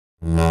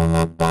So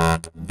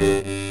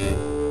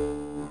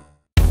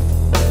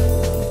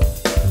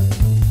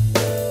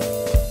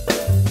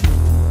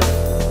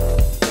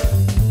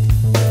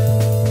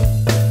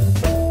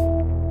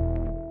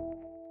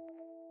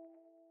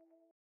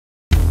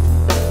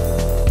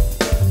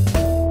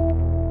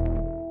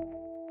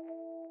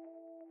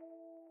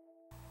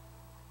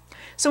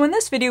in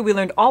this video, we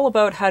learned all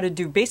about how to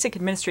do basic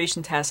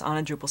administration tasks on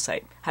a Drupal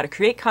site, how to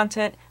create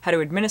content, how to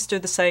administer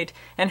the site,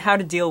 and how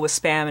to deal with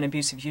spam and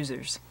abusive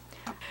users.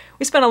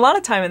 We spent a lot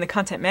of time in the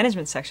content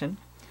management section,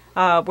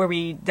 where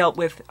we dealt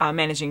with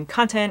managing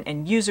content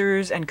and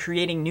users and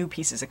creating new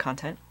pieces of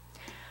content.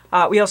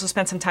 We also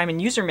spent some time in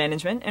user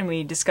management, and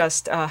we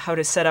discussed how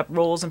to set up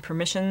roles and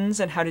permissions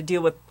and how to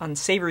deal with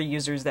unsavory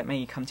users that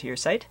may come to your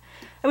site.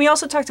 And we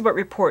also talked about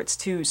reports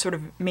to sort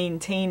of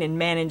maintain and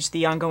manage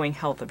the ongoing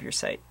health of your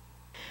site.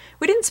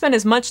 We didn't spend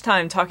as much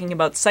time talking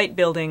about site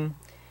building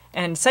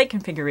and site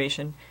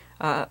configuration,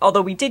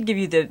 although we did give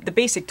you the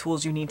basic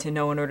tools you need to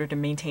know in order to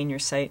maintain your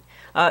site.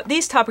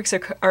 These topics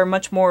are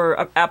much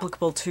more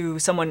applicable to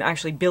someone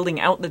actually building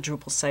out the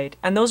Drupal site,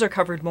 and those are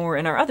covered more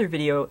in our other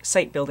video,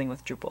 Site Building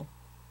with Drupal.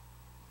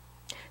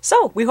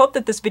 So, we hope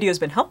that this video has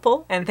been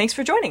helpful, and thanks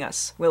for joining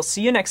us. We'll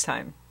see you next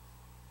time.